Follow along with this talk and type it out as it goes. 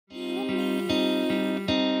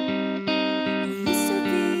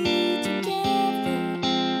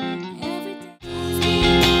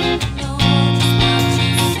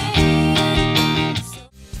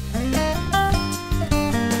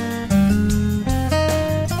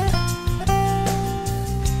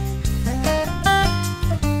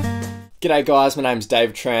G'day guys, my name's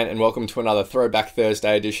Dave Tran and welcome to another Throwback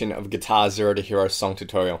Thursday edition of Guitar Zero to Hero song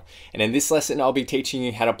tutorial. And in this lesson I'll be teaching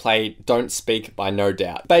you how to play Don't Speak by No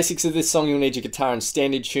Doubt. Basics of this song: you'll need your guitar in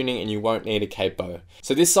standard tuning and you won't need a capo.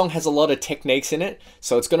 So this song has a lot of techniques in it,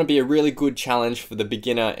 so it's going to be a really good challenge for the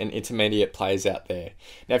beginner and intermediate players out there.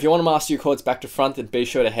 Now if you want to master your chords back to front, then be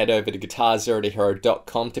sure to head over to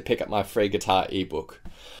guitarzerotohero.com to pick up my free guitar ebook.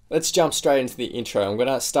 Let's jump straight into the intro. I'm going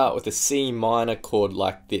to start with a C minor chord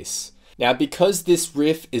like this. Now, because this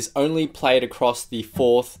riff is only played across the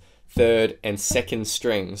 4th, 3rd, and 2nd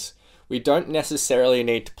strings, we don't necessarily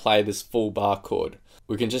need to play this full bar chord.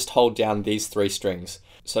 We can just hold down these 3 strings.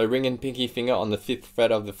 So ring and pinky finger on the 5th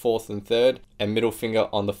fret of the 4th and 3rd, and middle finger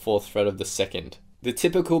on the 4th fret of the 2nd. The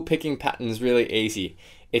typical picking pattern is really easy.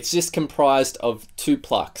 It's just comprised of 2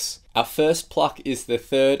 plucks. Our first pluck is the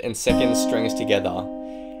 3rd and 2nd strings together.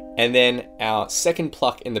 And then our second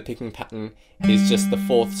pluck in the picking pattern is just the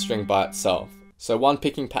 4th string by itself. So one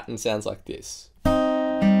picking pattern sounds like this.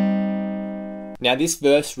 Now this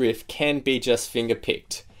verse riff can be just finger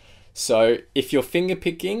picked. So if you're finger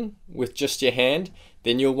picking with just your hand,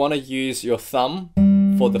 then you'll want to use your thumb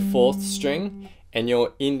for the 4th string and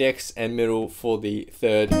your index and middle for the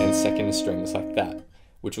 3rd and 2nd strings, like that,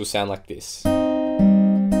 which will sound like this.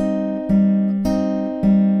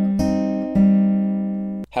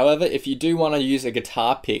 However, if you do want to use a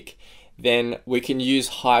guitar pick, then we can use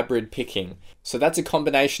hybrid picking. So that's a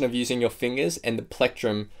combination of using your fingers and the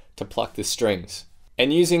plectrum to pluck the strings.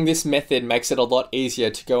 And using this method makes it a lot easier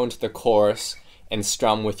to go into the chorus and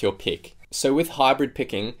strum with your pick. So with hybrid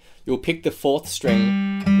picking, you'll pick the 4th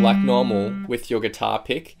string like normal with your guitar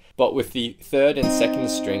pick, but with the 3rd and 2nd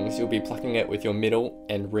strings, you'll be plucking it with your middle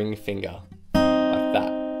and ring finger, like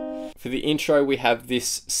that. For the intro, we have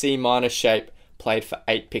this C minor shape played for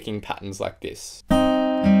 8 picking patterns like this.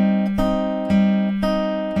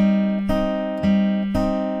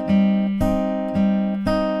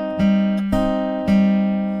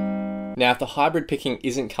 Now if the hybrid picking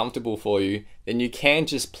isn't comfortable for you, then you can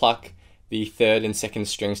just pluck the 3rd and 2nd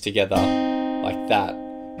strings together like that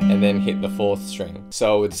and then hit the 4th string.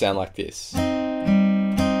 So it would sound like this.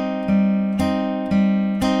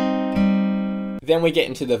 Then we get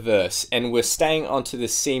into the verse, and we're staying onto the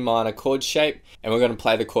C minor chord shape, and we're going to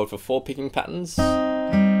play the chord for 4 picking patterns.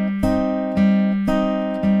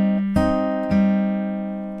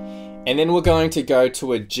 And then we're going to go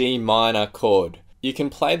to a G minor chord. You can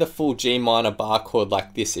play the full G minor bar chord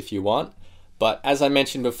like this if you want, but as I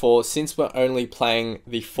mentioned before, since we're only playing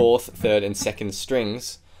the 4th, 3rd, and 2nd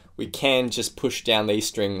strings, we can just push down these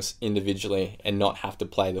strings individually and not have to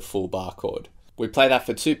play the full bar chord. We play that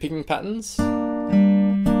for 2 picking patterns.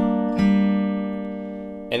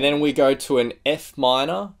 And then we go to an F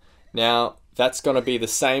minor. Now that's going to be the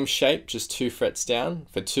same shape, just 2 frets down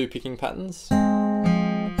for 2 picking patterns.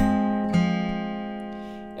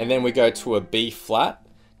 And then we go to a B flat.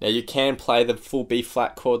 Now you can play the full B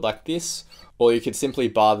flat chord like this, or you could simply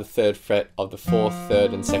bar the 3rd fret of the 4th,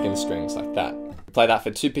 3rd, and 2nd strings like that. Play that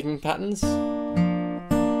for 2 picking patterns. And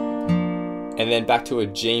then back to a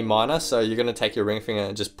G minor. So you're going to take your ring finger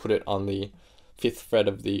and just put it on the 5th fret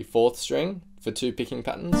of the 4th string for 2 picking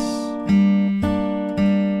patterns.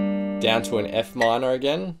 Down to an F minor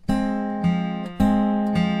again.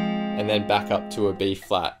 And then back up to a B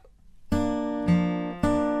flat.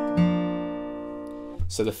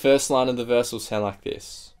 So the first line of the verse will sound like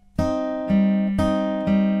this.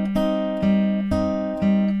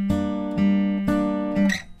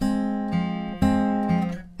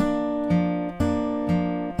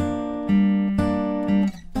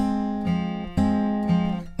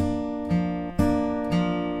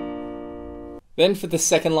 Then for the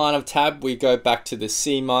second line of tab, we go back to the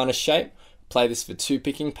C minor shape, play this for 2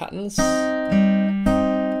 picking patterns.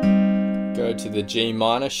 Go to the G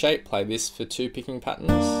minor shape, play this for 2 picking patterns.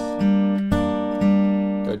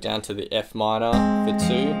 Go down to the F minor for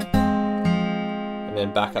 2. And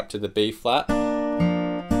then back up to the B flat.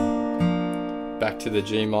 Back to the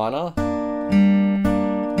G minor.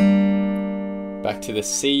 Back to the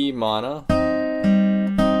C minor.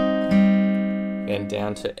 Then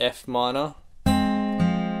down to F minor.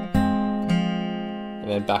 And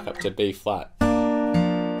then back up to B flat.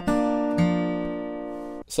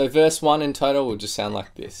 So verse 1 in total will just sound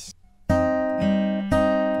like this.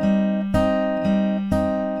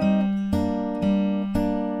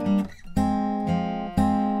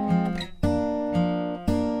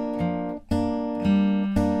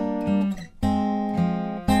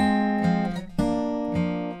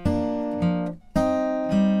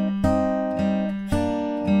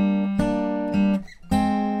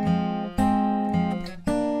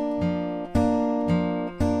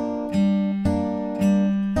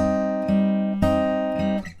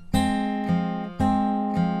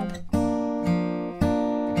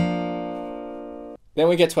 Then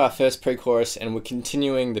we get to our first pre-chorus and we're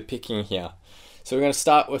continuing the picking here. So we're going to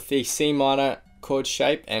start with the C minor chord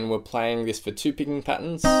shape and we're playing this for 2 picking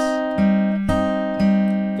patterns.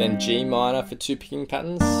 Then G minor for 2 picking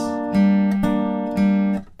patterns.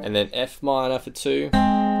 And then F minor for 2.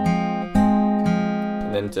 And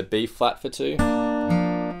then to B flat for 2.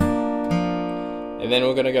 And then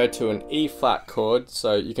we're going to go to an E flat chord.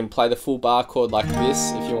 So you can play the full bar chord like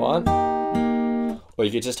this if you want. Or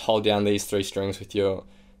you could just hold down these 3 strings with your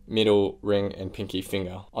middle ring and pinky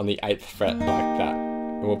finger on the 8th fret like that.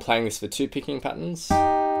 And we're playing this for 2 picking patterns.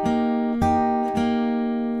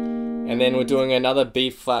 And then we're doing another B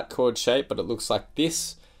flat chord shape, but it looks like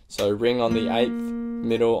this. So ring on the 8th,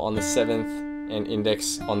 middle on the 7th, and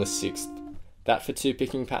index on the 6th. That for 2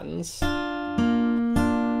 picking patterns.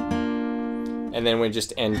 And then we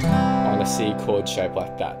just end on a C chord shape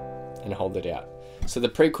like that and hold it out. So the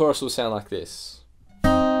pre-chorus will sound like this.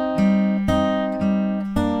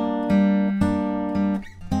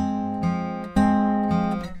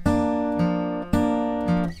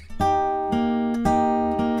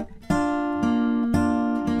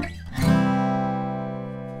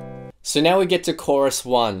 So now we get to chorus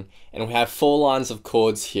 1 and we have 4 lines of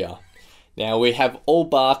chords here. Now we have all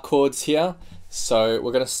bar chords here, so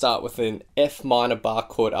we're going to start with an F minor bar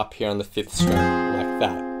chord up here on the 5th string, like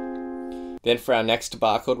that. Then for our next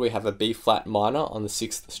bar chord we have a B flat minor on the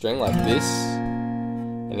 6th string, like this.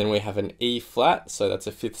 And then we have an E flat, so that's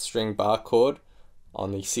a 5th string bar chord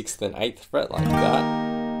on the 6th and 8th fret, like that.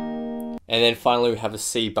 And then finally we have a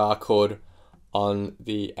C bar chord on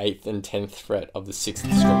the 8th and 10th fret of the 6th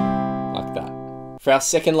string. Like that. For our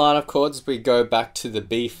second line of chords, we go back to the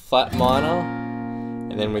B flat minor,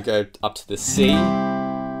 and then we go up to the C,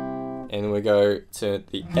 and we go to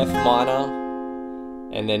the F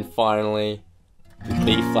minor, and then finally the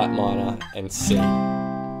B flat minor and C.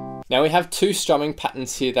 Now we have 2 strumming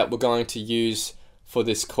patterns here that we're going to use for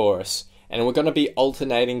this chorus, and we're going to be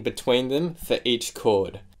alternating between them for each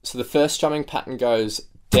chord. So the first strumming pattern goes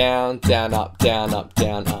down, down, up, down, up,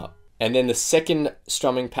 down, up. And then the second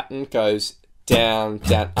strumming pattern goes down,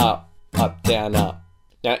 down, up, down, up.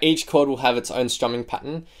 Now each chord will have its own strumming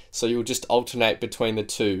pattern, so you'll just alternate between the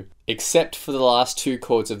 2, except for the last 2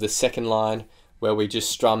 chords of the second line where we just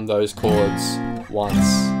strum those chords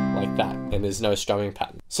once, like that, and there's no strumming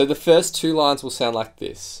pattern. So the first 2 lines will sound like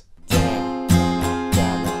this.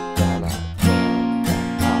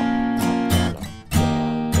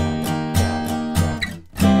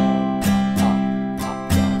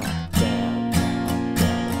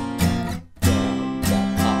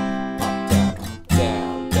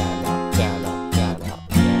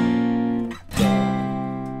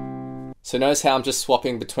 So notice how I'm just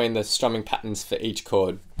swapping between the strumming patterns for each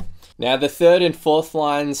chord. Now the 3rd and 4th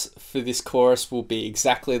lines for this chorus will be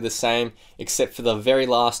exactly the same, except for the very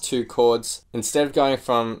last 2 chords. Instead of going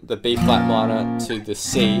from the B flat minor to the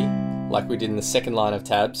C, like we did in the second line of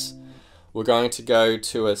tabs, we're going to go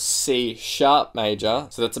to a C sharp major,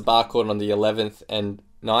 so that's a bar chord on the 11th and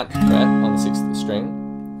 9th fret on the 6th string.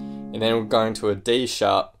 And then we're going to a D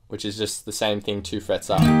sharp, which is just the same thing 2 frets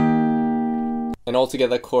up. And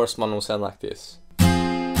altogether, chorus 1 will sound like this.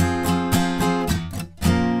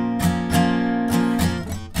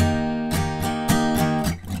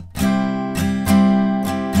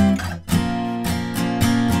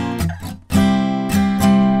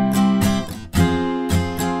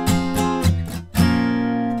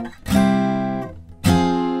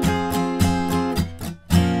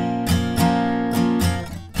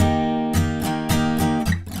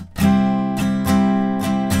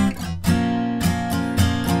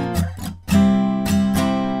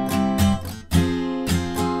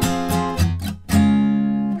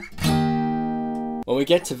 When we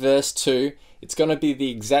get to verse 2, it's going to be the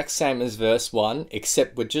exact same as verse 1,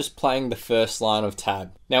 except we're just playing the first line of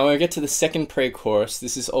tab. Now when we get to the second pre-chorus,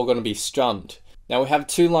 this is all going to be strummed. Now we have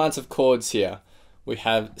 2 lines of chords here. We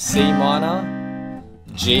have C minor,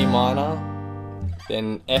 G minor,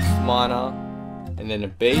 then F minor, and then a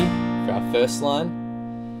B for our first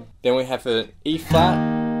line. Then we have an E flat,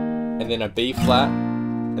 and then a B flat,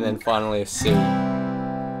 and then finally a C.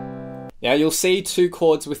 Now you'll see 2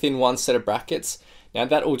 chords within one set of brackets. Now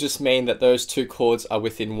that will just mean that those 2 chords are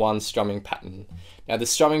within one strumming pattern. Now the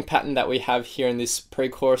strumming pattern that we have here in this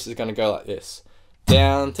pre-chorus is going to go like this.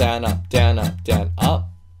 Down, down, up, down, up, down, up,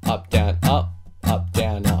 down, up,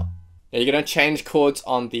 down, up. Now you're going to change chords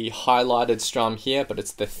on the highlighted strum here, but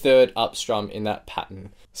it's the 3rd up strum in that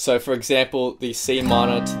pattern. So for example, the C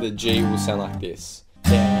minor to the G will sound like this.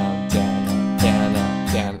 Down, down, up, down, up,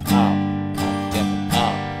 down, up, down, up, down,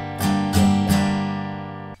 up.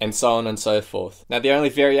 and so on and so forth. Now the only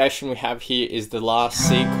variation we have here is the last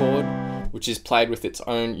C chord, which is played with its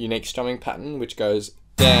own unique strumming pattern, which goes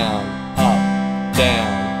down, up,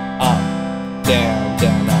 down, up, down,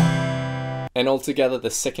 down, up. And altogether the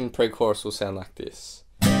second pre-chorus will sound like this.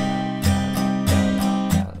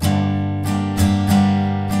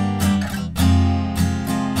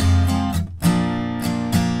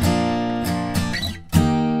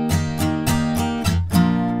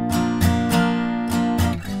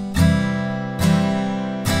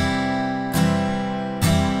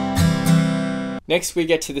 Next we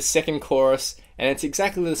get to the second chorus, and it's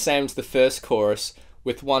exactly the same as the first chorus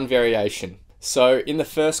with one variation. So in the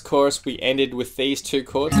first chorus we ended with these two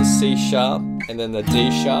chords, the C sharp and then the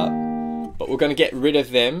D sharp, but we're going to get rid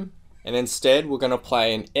of them and instead we're going to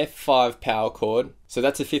play an F5 power chord. So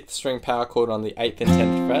that's a 5th string power chord on the 8th and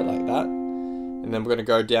 10th fret like that. And then we're going to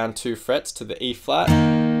go down 2 frets to the E flat.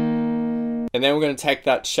 And then we're going to take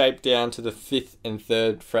that shape down to the 5th and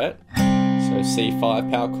 3rd fret. So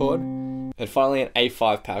C5 power chord. And finally an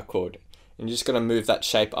A5 power chord. And you're just going to move that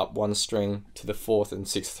shape up 1 string to the 4th and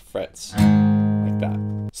 6th frets. Like that.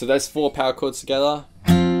 So those 4 power chords together.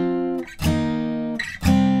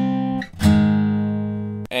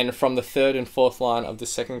 And from the 3rd and 4th line of the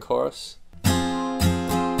second chorus.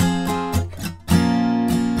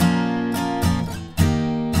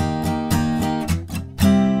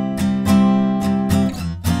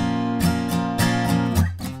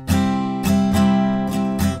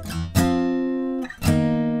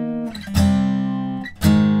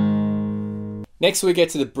 Next we get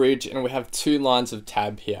to the bridge and we have 2 lines of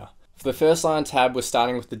tab here. For the first line of tab we're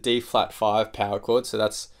starting with the D flat 5 power chord, so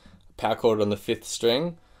that's a power chord on the 5th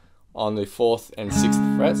string on the 4th and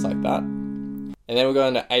 6th frets like that. And then we're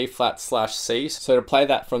going to A flat slash C. So to play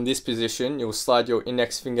that from this position you'll slide your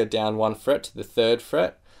index finger down 1 fret to the 3rd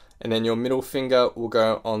fret, and then your middle finger will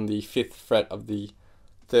go on the 5th fret of the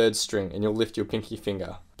 3rd string and you'll lift your pinky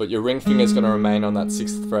finger. But your ring finger is going to remain on that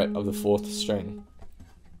 6th fret of the 4th string.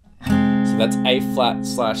 So that's A flat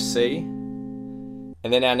slash C.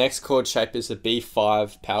 And then our next chord shape is a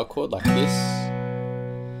B5 power chord like this.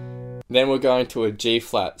 Then we're going to a G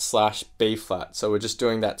flat slash B flat. So we're just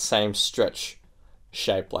doing that same stretch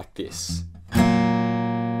shape like this.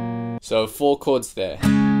 So 4 chords there.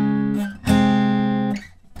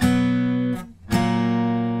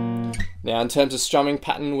 Now in terms of strumming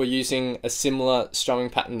pattern, we're using a similar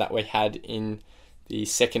strumming pattern that we had in the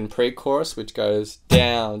second pre-chorus, which goes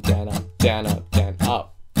down, down, up, down, up, down,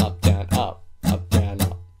 up, up, down, up, up, down,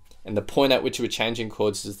 up. And the point at which we're changing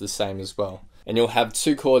chords is the same as well. And you'll have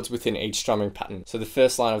 2 chords within each strumming pattern. So the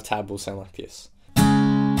first line of tab will sound like this.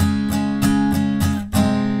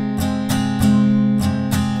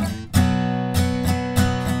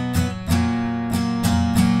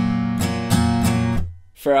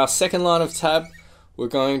 For our second line of tab, we're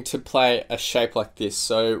going to play a shape like this.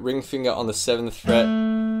 So ring finger on the 7th fret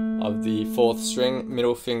of the 4th string,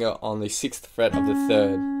 middle finger on the 6th fret of the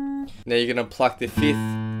 3rd. Now you're going to pluck the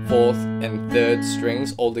 5th, 4th and 3rd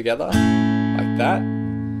strings all together, like that.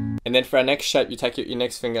 And then for our next shape, you take your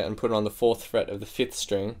index finger and put it on the 4th fret of the 5th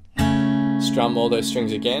string, strum all those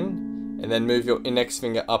strings again, and then move your index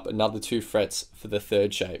finger up another 2 frets for the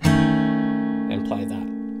 3rd shape, and play that.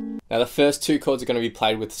 Now the first 2 chords are going to be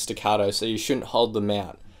played with staccato, so you shouldn't hold them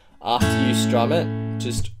out. After you strum it,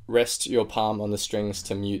 just rest your palm on the strings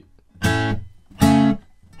to mute. And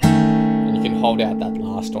you can hold out that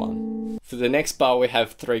last one. For the next bar we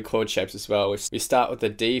have 3 chord shapes as well. We start with the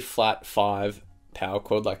D flat 5 power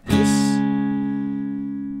chord like this.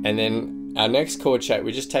 And then our next chord shape,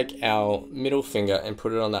 we just take our middle finger and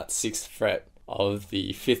put it on that 6th fret of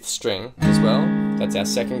the 5th string as well. That's our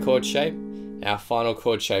second chord shape. Our final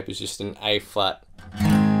chord shape is just an A flat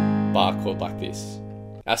bar chord like this.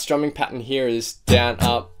 Our strumming pattern here is down,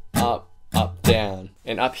 up, up, up, down.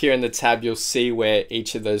 And up here in the tab you'll see where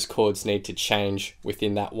each of those chords need to change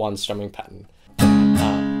within that one strumming pattern.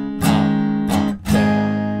 Down, up, up,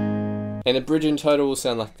 down. And the bridge in total will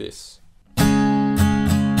sound like this.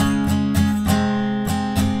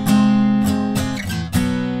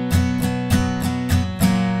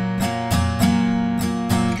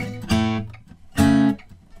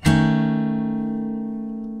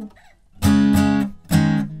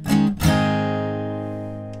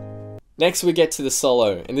 Next we get to the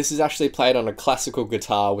solo, and this is actually played on a classical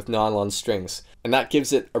guitar with nylon strings, and that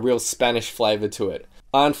gives it a real Spanish flavour to it.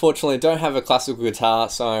 I unfortunately don't have a classical guitar,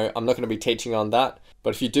 so I'm not going to be teaching on that,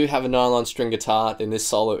 but if you do have a nylon string guitar, then this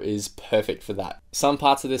solo is perfect for that. Some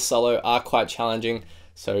parts of this solo are quite challenging,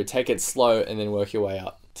 so take it slow and then work your way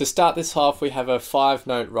up. To start this half we have a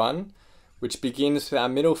 5-note run, which begins with our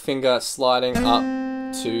middle finger sliding up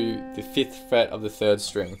to the 5th fret of the 3rd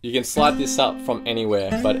string. You can slide this up from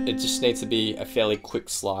anywhere, but it just needs to be a fairly quick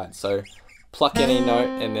slide. So pluck any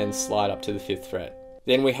note and then slide up to the 5th fret.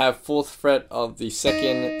 Then we have 4th fret of the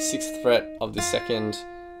 2nd, 6th fret of the 2nd,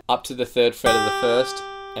 up to the 3rd fret of the 1st,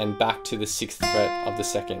 and back to the 6th fret of the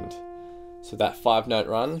 2nd. So that 5-note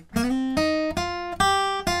run.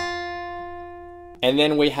 And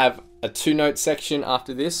then we have a 2-note section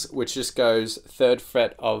after this, which just goes 3rd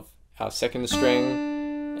fret of our 2nd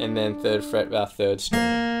string, and then 3rd fret of our 3rd string,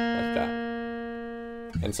 like that.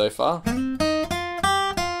 And so far.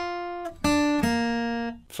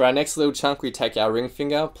 For our next little chunk, we take our ring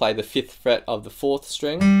finger, play the 5th fret of the 4th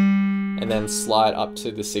string, and then slide up to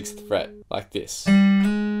the 6th fret, like this.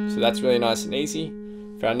 So that's really nice and easy.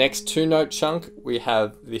 For our next 2-note chunk, we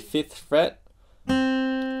have the 5th fret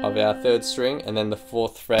of our 3rd string, and then the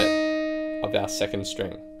 4th fret of our 2nd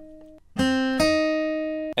string.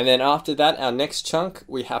 And then after that, our next chunk,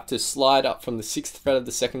 we have to slide up from the 6th fret of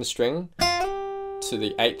the 2nd string to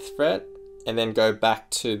the 8th fret, and then go back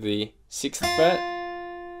to the 6th fret,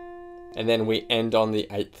 and then we end on the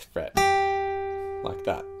 8th fret, like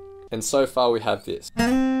that. And so far we have this.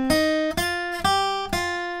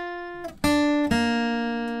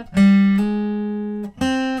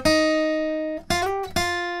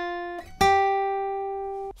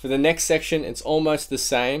 For the next section, it's almost the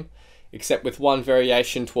same, except with one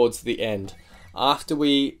variation towards the end. After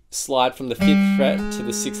we slide from the 5th fret to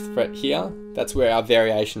the 6th fret here, that's where our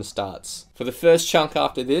variation starts. For the first chunk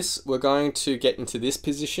after this, we're going to get into this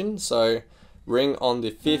position. So ring on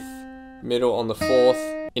the 5th, middle on the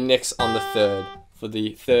 4th, index on the 3rd, for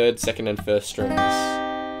the 3rd, 2nd and 1st strings.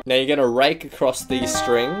 Now you're going to rake across these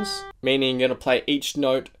strings, meaning you're going to play each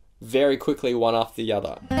note very quickly one after the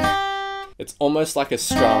other. It's almost like a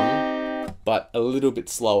strum, but a little bit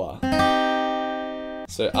slower.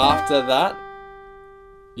 So after that,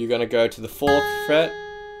 you're going to go to the 4th fret,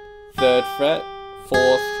 3rd fret,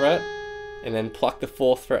 4th fret, and then pluck the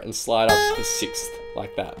 4th fret and slide up to the 6th,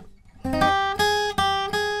 like that.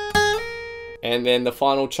 And then the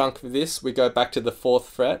final chunk of this, we go back to the 4th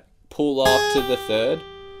fret, pull off to the 3rd,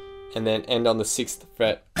 and then end on the 6th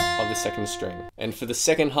fret of the 2nd string. And for the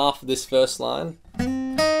second half of this first line,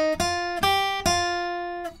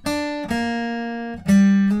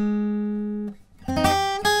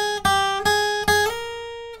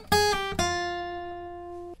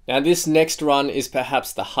 now this next run is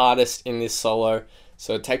perhaps the hardest in this solo,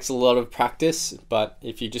 so it takes a lot of practice, but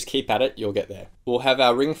if you just keep at it, you'll get there. We'll have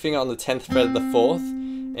our ring finger on the 10th fret of the 4th,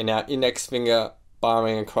 and our index finger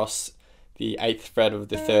barring across the 8th fret of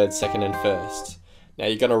the 3rd, 2nd and 1st. Now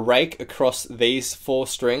you're going to rake across these 4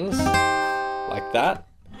 strings, like that.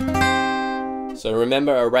 So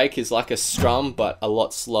remember, a rake is like a strum, but a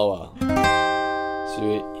lot slower. So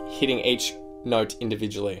you're hitting each note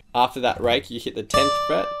individually. After that rake, you hit the 10th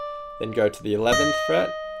fret, then go to the 11th fret,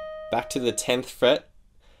 back to the 10th fret.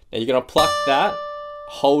 Now you're going to pluck that,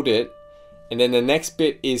 hold it, and then the next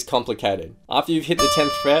bit is complicated. After you've hit the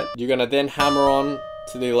 10th fret, you're going to then hammer on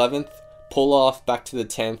to the 11th, pull off back to the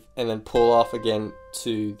 10th, and then pull off again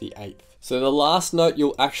to the 8th. So the last note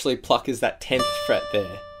you'll actually pluck is that 10th fret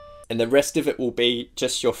there. And the rest of it will be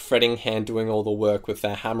just your fretting hand doing all the work with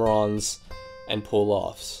the hammer-ons and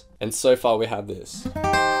pull-offs. And so far we have this.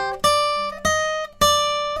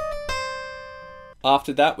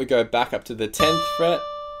 After that, we go back up to the 10th fret,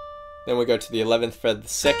 then we go to the 11th fret of the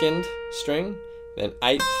 2nd string, then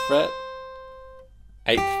 8th fret,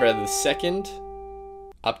 8th fret of the 2nd,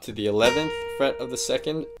 up to the 11th fret of the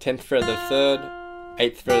 2nd, 10th fret of the 3rd,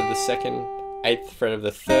 8th fret of the 2nd, 8th fret of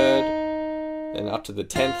the 3rd, then up to the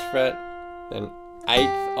 10th fret, then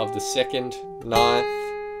 8th of the 2nd,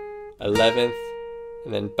 9th, 11th,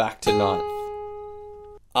 and then back to 9th.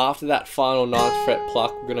 After that final 9th fret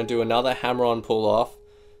pluck, we're going to do another hammer-on pull-off.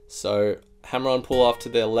 So hammer-on pull-off to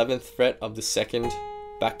the 11th fret of the 2nd,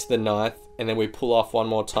 back to the 9th, and then we pull off one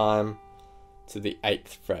more time to the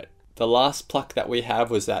 8th fret. The last pluck that we have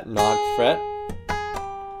was that 9th fret,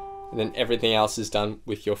 and then everything else is done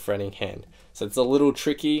with your fretting hand. So it's a little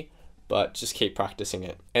tricky, but just keep practicing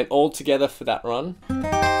it. And all together for that run.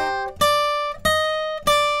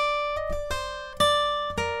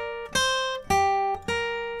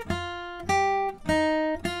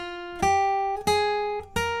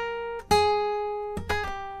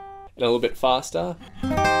 And a little bit faster.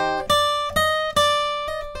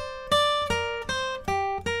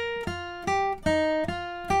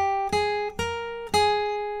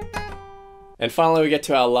 And finally we get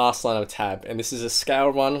to our last line of tab, and this is a scale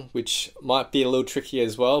one, which might be a little tricky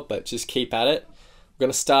as well, but just keep at it. We're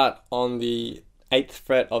going to start on the 8th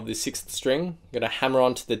fret of the 6th string. I'm going to hammer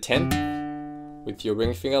on to the 10th, with your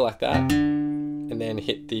ring finger like that, and then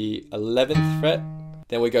hit the 11th fret.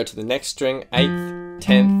 Then we go to the next string, 8th,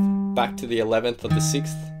 10th, back to the 11th of the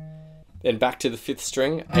 6th, then back to the 5th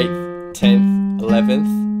string, 8th, 10th,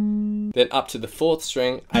 11th, then up to the 4th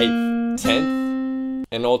string, 8th, 10th,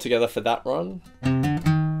 and all together for that run.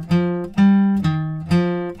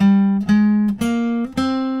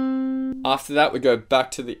 After that, we go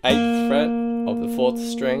back to the 8th fret of the 4th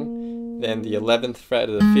string, then the 11th fret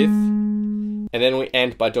of the 5th, and then we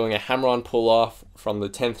end by doing a hammer-on pull-off from the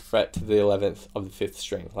 10th fret to the 11th of the 5th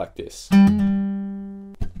string, like this.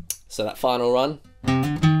 So that final run.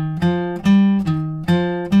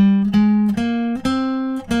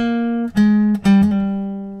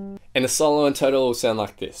 And the solo in total will sound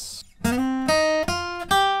like this.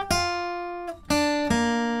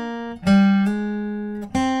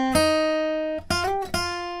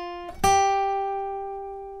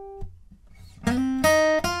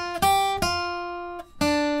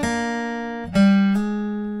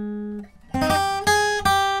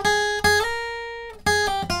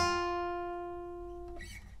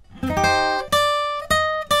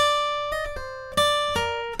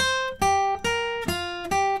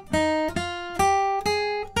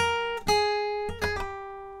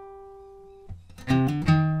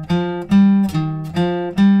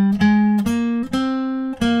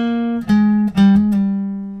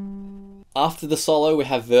 After the solo, we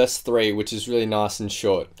have verse 3, which is really nice and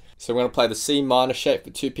short. So we're going to play the C minor shape for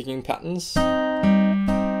 2 picking patterns, and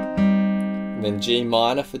then G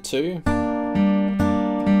minor for 2,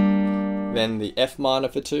 then the F minor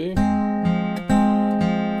for 2,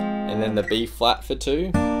 and then the B flat for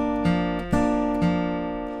 2.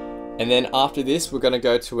 And then after this, we're going to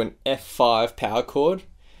go to an F5 power chord,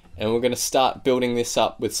 and we're going to start building this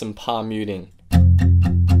up with some palm muting.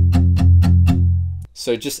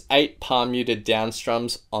 So just 8 palm muted down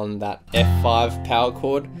strums on that F5 power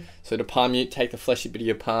chord. So to palm mute, take the fleshy bit of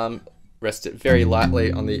your palm, rest it very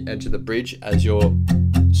lightly on the edge of the bridge as you're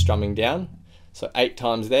strumming down. So 8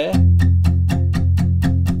 times there,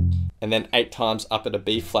 and then 8 times up at a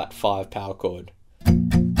B flat 5 power chord.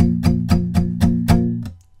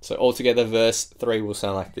 So altogether verse 3 will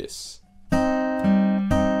sound like this.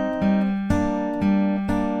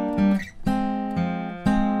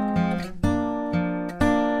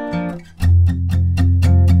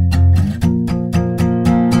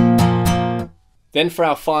 Then for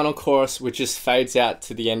our final chorus, which just fades out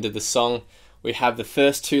to the end of the song, we have the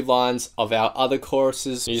first 2 lines of our other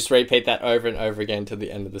choruses. You just repeat that over and over again to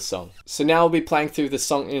the end of the song. So now I'll be playing through the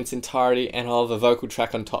song in its entirety, and I'll have a vocal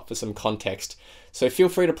track on top for some context. So feel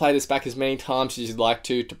free to play this back as many times as you'd like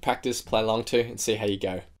to practice, play along to, and see how you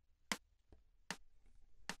go.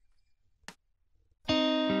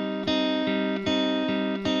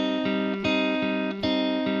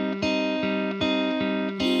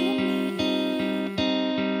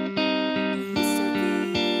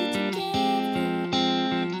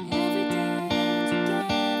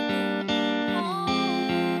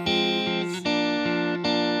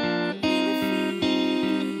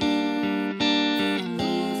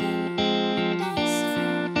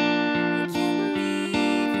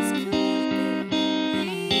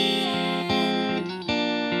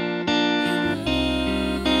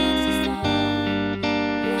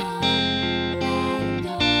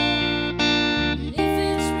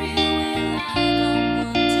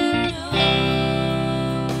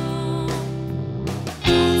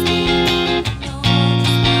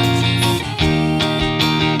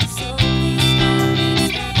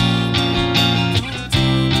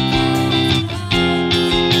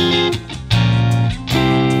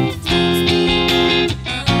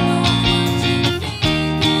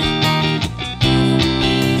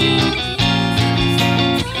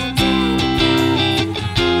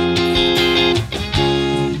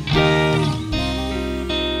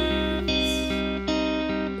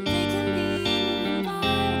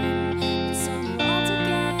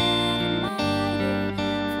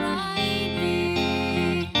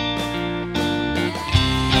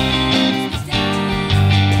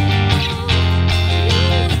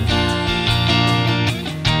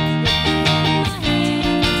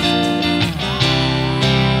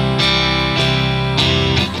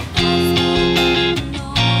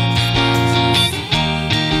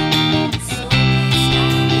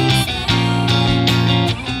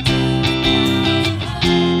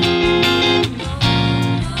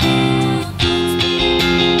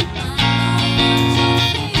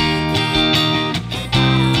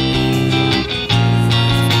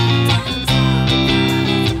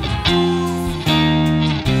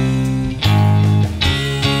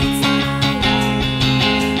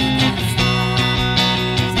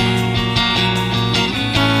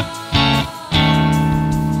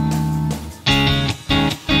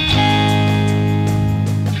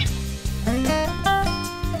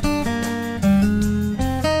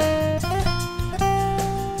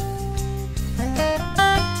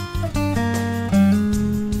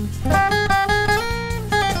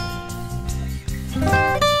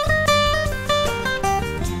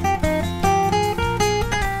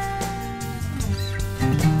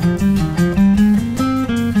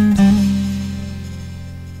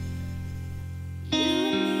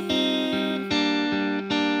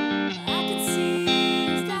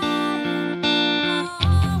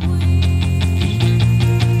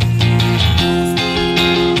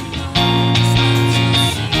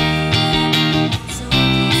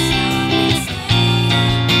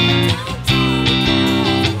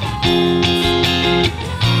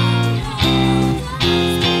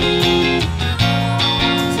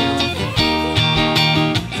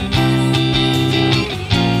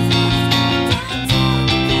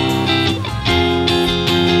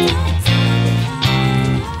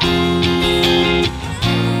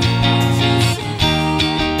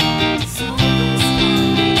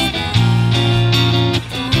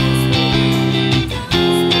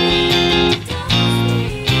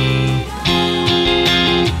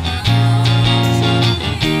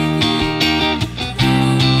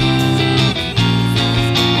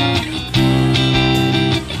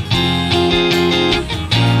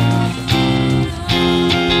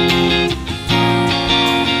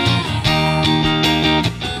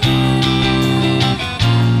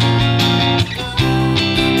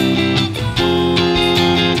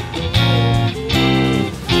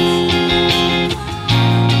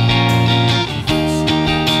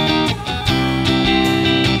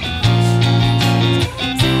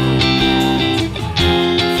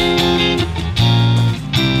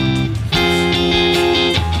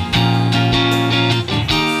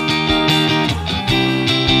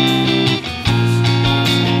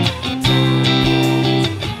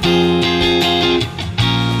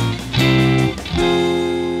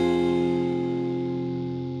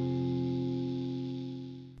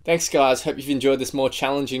 Thanks guys, hope you've enjoyed this more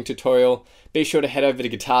challenging tutorial. Be sure to head over to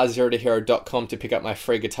guitarzerotohero.com to pick up my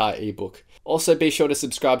free guitar ebook. Also be sure to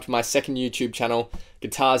subscribe to my second YouTube channel,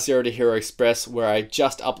 Guitar Zero to Hero Express, where I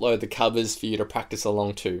just upload the covers for you to practice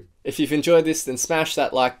along to. If you've enjoyed this, then smash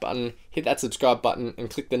that like button, hit that subscribe button, and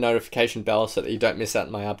click the notification bell so that you don't miss out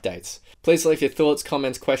on my updates. Please leave your thoughts,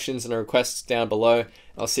 comments, questions, and requests down below.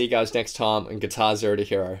 I'll see you guys next time on Guitar Zero to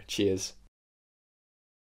Hero. Cheers.